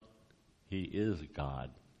He is God.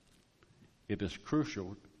 It is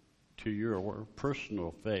crucial to your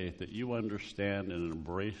personal faith that you understand and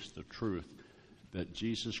embrace the truth that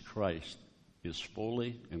Jesus Christ is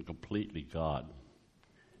fully and completely God.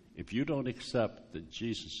 If you don't accept that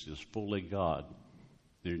Jesus is fully God,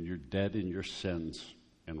 then you're dead in your sins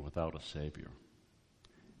and without a Savior.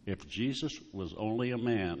 If Jesus was only a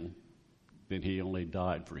man, then he only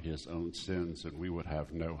died for his own sins, and we would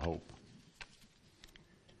have no hope.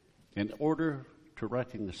 In order to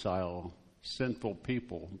reconcile sinful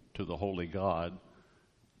people to the holy God,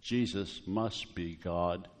 Jesus must be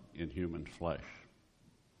God in human flesh.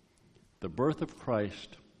 The birth of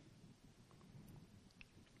Christ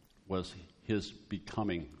was his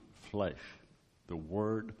becoming flesh. The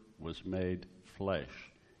Word was made flesh.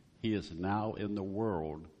 He is now in the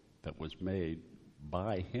world that was made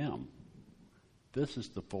by him. This is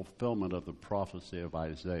the fulfillment of the prophecy of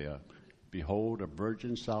Isaiah. Behold, a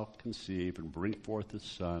virgin shall conceive and bring forth a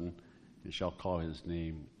son, and shall call his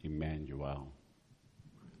name Emmanuel.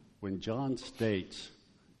 When John states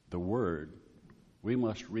the word, we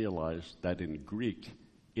must realize that in Greek,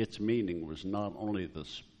 its meaning was not only the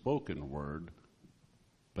spoken word,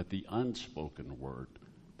 but the unspoken word,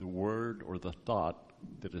 the word or the thought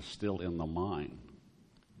that is still in the mind.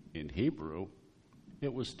 In Hebrew,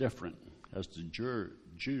 it was different, as the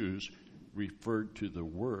Jews referred to the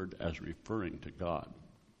word as referring to God.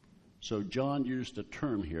 So John used a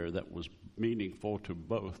term here that was meaningful to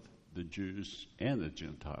both the Jews and the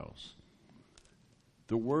Gentiles.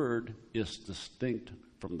 The Word is distinct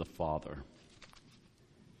from the Father.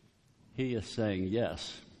 He is saying,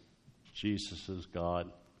 yes, Jesus is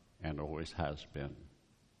God and always has been.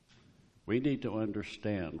 We need to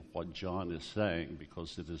understand what John is saying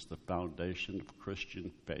because it is the foundation of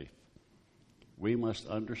Christian faith. We must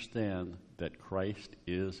understand that Christ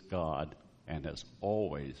is God and has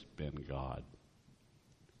always been God.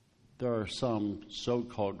 There are some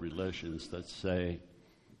so-called religions that say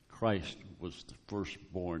Christ was the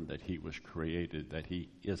firstborn, that he was created, that he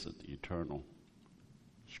isn't eternal.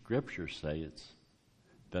 Scripture says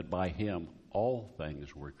that by him all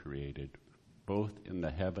things were created, both in the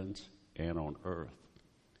heavens and on earth.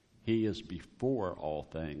 He is before all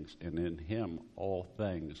things, and in him all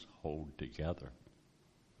things hold together.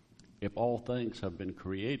 If all things have been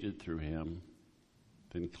created through him,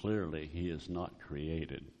 then clearly he is not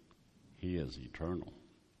created. He is eternal.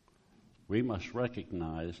 We must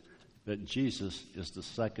recognize that Jesus is the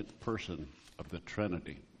second person of the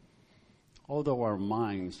Trinity. Although our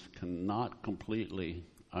minds cannot completely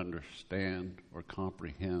understand or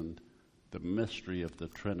comprehend the mystery of the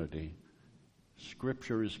Trinity,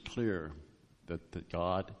 Scripture is clear that the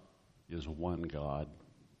God is one God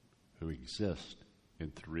who exists in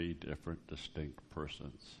three different distinct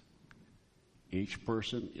persons. Each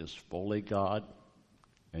person is fully God,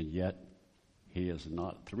 and yet he is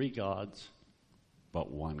not three gods, but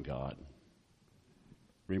one God.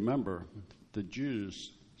 Remember, the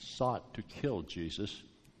Jews sought to kill Jesus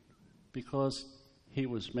because he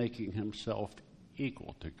was making himself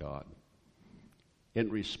equal to God. In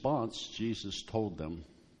response, Jesus told them,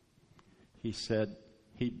 he said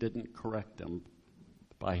he didn't correct them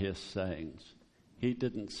by his sayings. He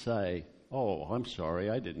didn't say, oh, I'm sorry,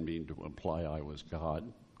 I didn't mean to imply I was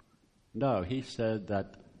God. No, he said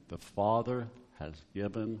that the Father has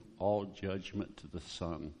given all judgment to the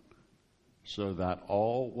Son, so that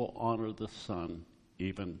all will honor the Son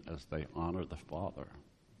even as they honor the Father.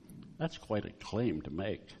 That's quite a claim to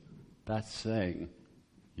make. That's saying,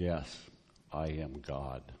 yes, I am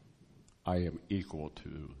God. I am equal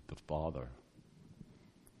to the Father.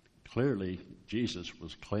 Clearly, Jesus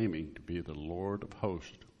was claiming to be the Lord of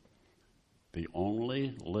hosts, the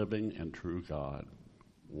only living and true God,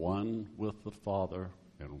 one with the Father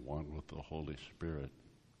and one with the Holy Spirit.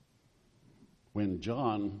 When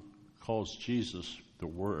John calls Jesus the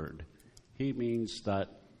Word, he means that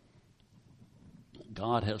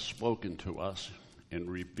God has spoken to us and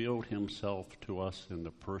revealed himself to us in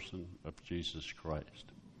the person of Jesus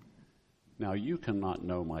Christ. Now, you cannot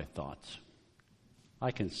know my thoughts.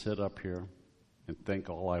 I can sit up here and think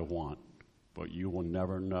all I want, but you will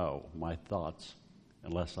never know my thoughts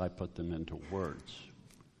unless I put them into words.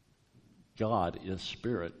 God is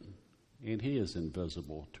spirit, and he is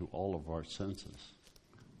invisible to all of our senses.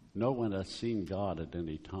 No one has seen God at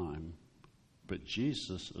any time, but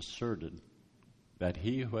Jesus asserted that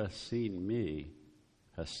he who has seen me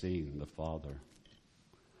has seen the Father.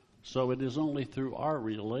 So it is only through our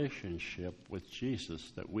relationship with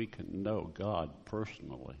Jesus that we can know God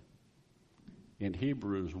personally. In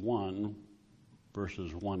Hebrews 1,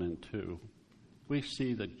 verses 1 and 2, we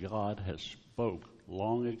see that God has spoke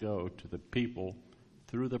long ago to the people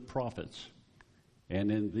through the prophets,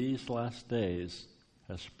 and in these last days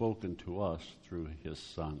has spoken to us through his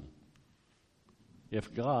Son.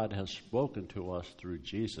 If God has spoken to us through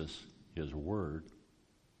Jesus, his word,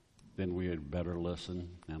 then we had better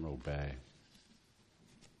listen and obey.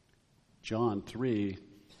 John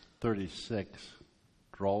 3:36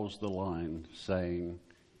 draws the line, saying,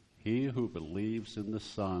 "He who believes in the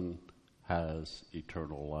Son has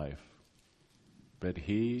eternal life. But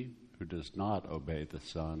he who does not obey the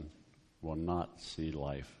Son will not see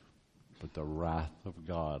life, but the wrath of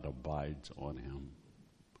God abides on him."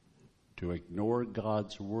 To ignore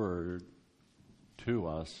God's word to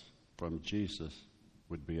us from Jesus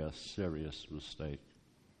would be a serious mistake.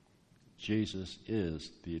 Jesus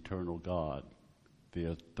is the eternal God,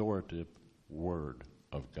 the authoritative Word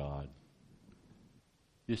of God.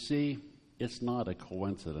 You see, it's not a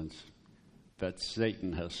coincidence that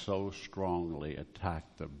Satan has so strongly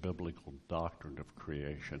attacked the biblical doctrine of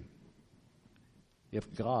creation.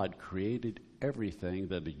 If God created everything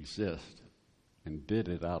that exists and did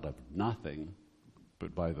it out of nothing,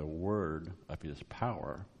 but by the word of his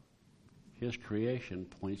power, his creation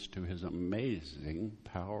points to his amazing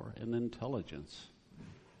power and intelligence.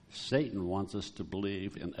 Satan wants us to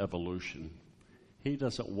believe in evolution. He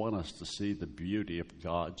doesn't want us to see the beauty of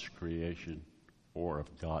God's creation or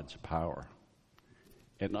of God's power.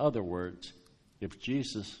 In other words, if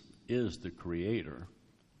Jesus is the creator,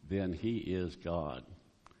 then he is God.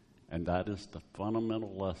 And that is the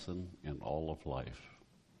fundamental lesson in all of life.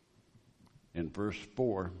 In verse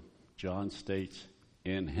 4, John states,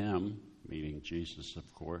 "In him," meaning Jesus,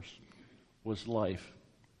 of course, "was life,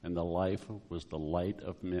 and the life was the light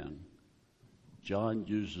of men." John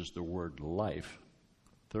uses the word life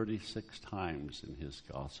 36 times in his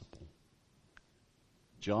gospel.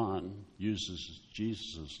 John uses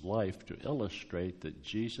Jesus' life to illustrate that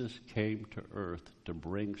Jesus came to earth to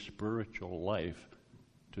bring spiritual life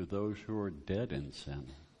to those who are dead in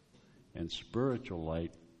sin, and spiritual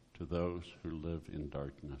light to those who live in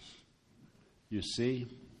darkness. You see,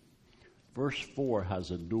 verse 4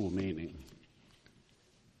 has a dual meaning.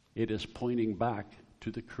 It is pointing back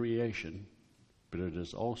to the creation, but it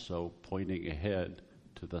is also pointing ahead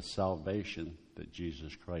to the salvation that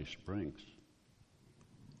Jesus Christ brings.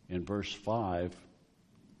 In verse 5,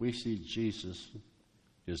 we see Jesus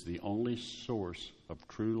is the only source of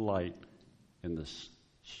true light in this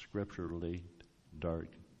scripturally dark,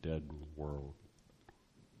 dead world.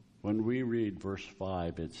 When we read verse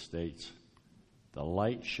 5, it states, "The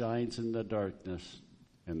light shines in the darkness,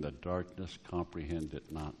 and the darkness comprehend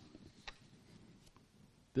it not."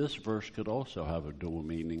 This verse could also have a dual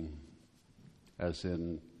meaning, as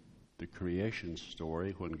in the creation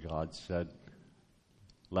story when God said,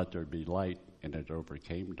 "Let there be light," and it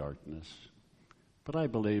overcame darkness. But I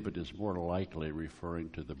believe it is more likely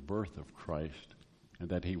referring to the birth of Christ and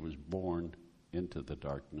that he was born into the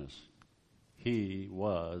darkness. He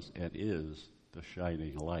was and is the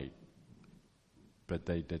shining light. But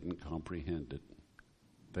they didn't comprehend it.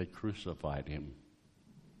 They crucified him,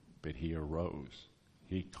 but he arose.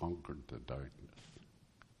 He conquered the darkness.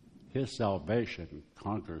 His salvation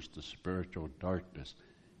conquers the spiritual darkness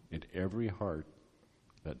in every heart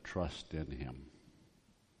that trusts in him.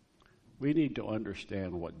 We need to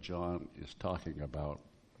understand what John is talking about,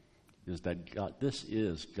 is that this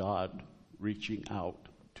is God reaching out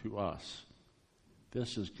to us.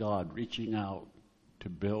 This is God reaching out to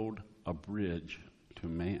build a bridge to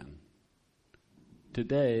man.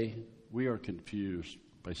 Today, we are confused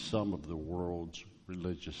by some of the world's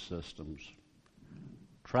religious systems.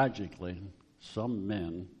 Tragically, some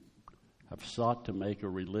men have sought to make a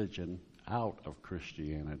religion out of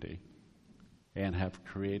Christianity and have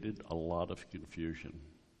created a lot of confusion.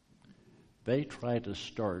 They try to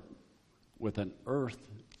start with an earth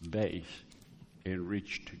base and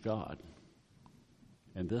reach to God.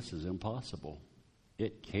 And this is impossible.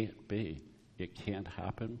 It can't be. It can't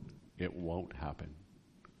happen. It won't happen.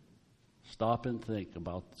 Stop and think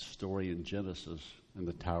about the story in Genesis and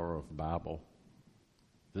the Tower of Babel.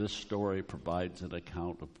 This story provides an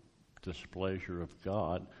account of displeasure of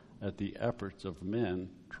God at the efforts of men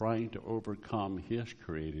trying to overcome his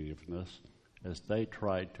creativeness as they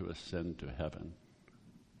tried to ascend to heaven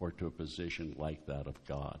or to a position like that of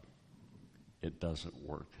God. It doesn't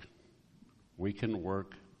work. We can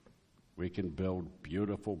work. We can build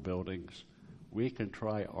beautiful buildings. We can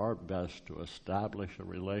try our best to establish a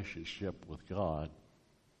relationship with God,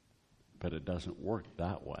 but it doesn't work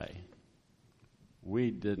that way.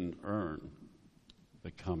 We didn't earn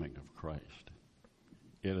the coming of Christ.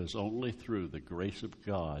 It is only through the grace of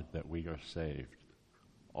God that we are saved.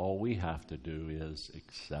 All we have to do is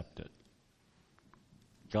accept it.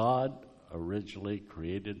 God originally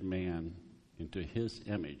created man into his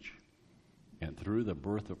image, and through the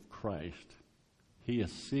birth of Christ, he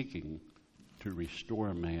is seeking to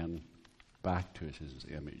restore man back to his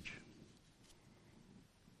image.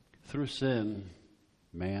 Through sin,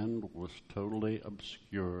 man was totally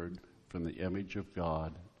obscured from the image of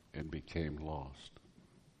God and became lost.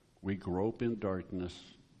 We grope in darkness,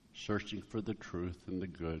 searching for the truth and the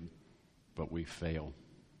good, but we fail.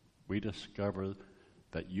 We discover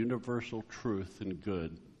that universal truth and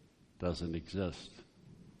good doesn't exist.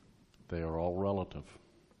 They are all relative.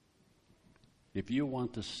 If you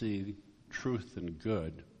want to see truth and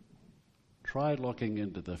good, try looking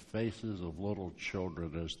into the faces of little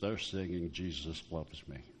children as they're singing, "Jesus loves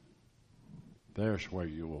me." There's where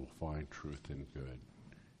you will find truth and good.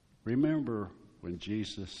 Remember when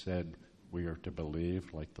Jesus said we are to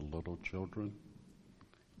believe like the little children?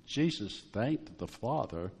 Jesus thanked the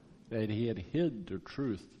Father that he had hid the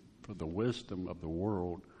truth from the wisdom of the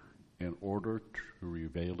world in order to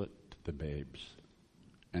reveal it to the babes.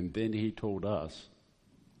 And then he told us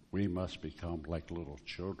we must become like little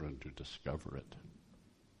children to discover it.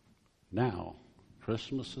 Now,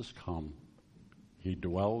 Christmas has come. He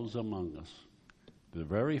dwells among us. The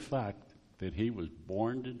very fact that he was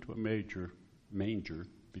born into a manger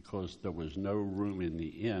because there was no room in the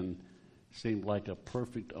inn seemed like a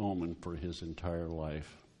perfect omen for his entire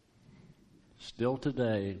life. Still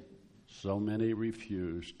today, so many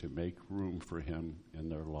refuse to make room for him in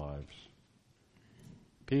their lives.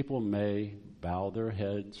 People may bow their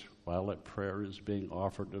heads while a prayer is being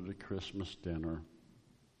offered at a Christmas dinner,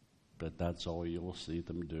 but that's all you'll see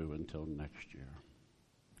them do until next year.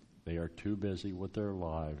 They are too busy with their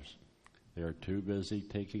lives. They are too busy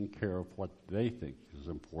taking care of what they think is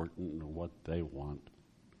important and what they want.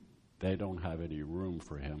 They don't have any room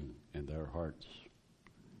for him in their hearts.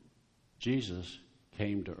 Jesus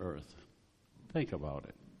came to earth. Think about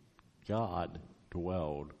it. God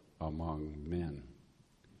dwelled among men.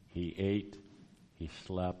 He ate, he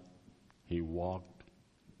slept, he walked,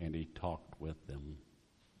 and he talked with them.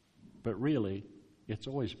 But really, it's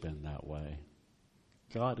always been that way.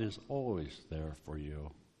 God is always there for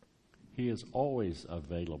you. He is always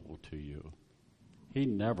available to you. He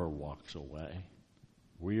never walks away.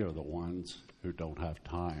 We are the ones who don't have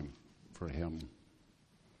time for him.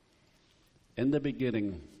 In the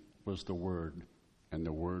beginning was the Word, and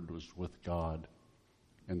the Word was with God,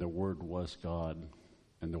 and the Word was God,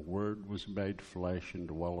 and the Word was made flesh and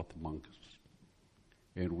dwelleth among us.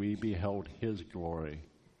 And we beheld his glory,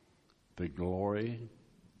 the glory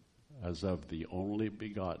as of the only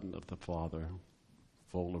begotten of the Father,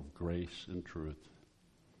 full of grace and truth.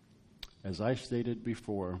 As I stated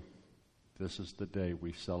before, this is the day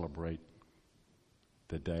we celebrate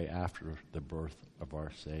the day after the birth of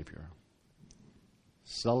our Savior.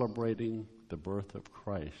 Celebrating the birth of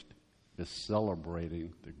Christ is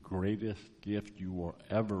celebrating the greatest gift you will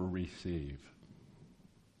ever receive.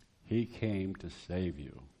 He came to save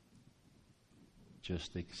you.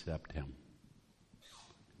 Just accept him.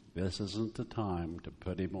 This isn't the time to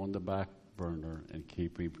put him on the back burner and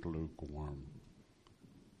keep him lukewarm.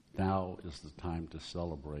 Now is the time to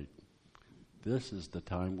celebrate. This is the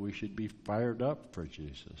time we should be fired up for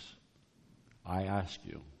Jesus. I ask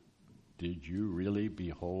you, did you really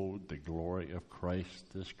behold the glory of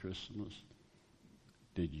Christ this Christmas?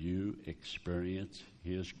 Did you experience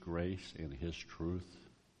his grace and his truth?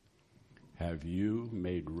 Have you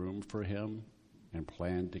made room for him and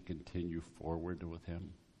plan to continue forward with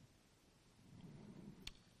him?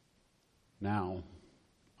 Now,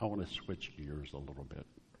 I want to switch gears a little bit.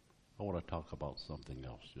 I want to talk about something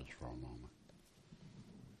else just for a moment.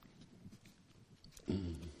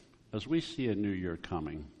 As we see a new year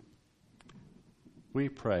coming, we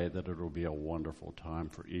pray that it will be a wonderful time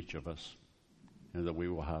for each of us and that we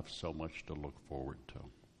will have so much to look forward to.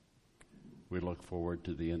 We look forward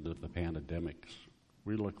to the end of the pandemics.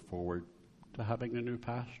 We look forward to having a new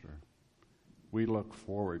pastor. We look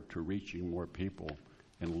forward to reaching more people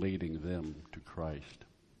and leading them to Christ.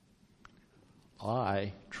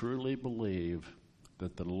 I truly believe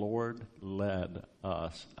that the Lord led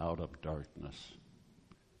us out of darkness,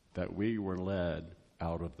 that we were led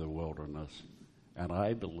out of the wilderness, and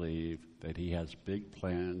I believe that he has big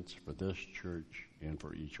plans for this church and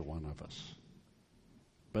for each one of us.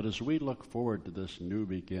 But as we look forward to this new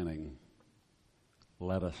beginning,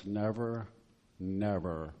 let us never,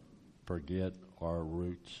 never forget our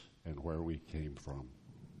roots and where we came from.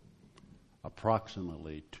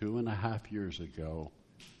 Approximately 2.5 years ago,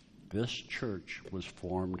 this church was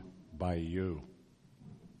formed by you.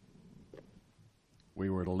 We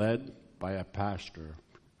were led by a pastor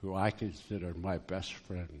who I consider my best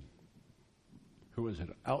friend, who was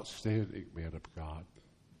an outstanding man of God,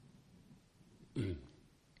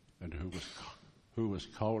 and who was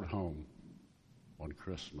called home on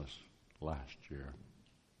Christmas last year.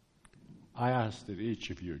 I ask that each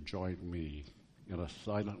of you join me in a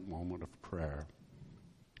silent moment of prayer,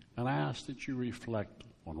 and I ask that you reflect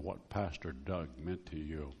on what Pastor Doug meant to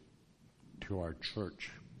you, to our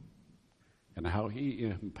church, and how he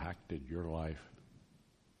impacted your life,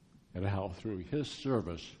 and how through his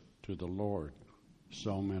service to the Lord,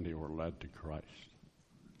 so many were led to Christ.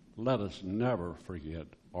 Let us never forget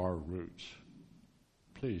our roots.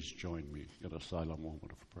 Please join me in a silent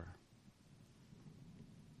moment of prayer.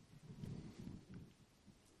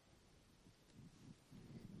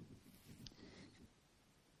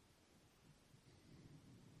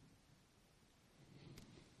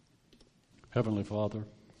 Heavenly Father,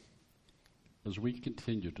 as we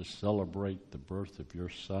continue to celebrate the birth of your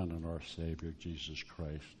Son and our Savior, Jesus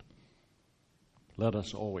Christ, let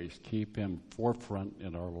us always keep him forefront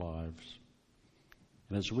in our lives.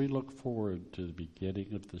 And as we look forward to the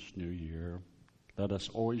beginning of this new year, let us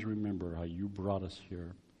always remember how you brought us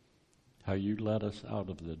here, how you led us out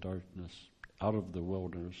of the darkness, out of the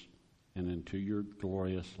wilderness, and into your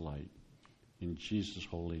glorious light. In Jesus'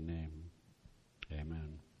 holy name,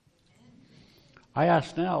 amen. I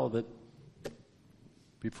ask now that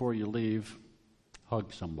before you leave,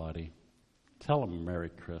 hug somebody. Tell them Merry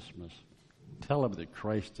Christmas. Tell them that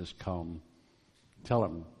Christ has come. Tell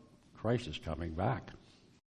them Christ is coming back.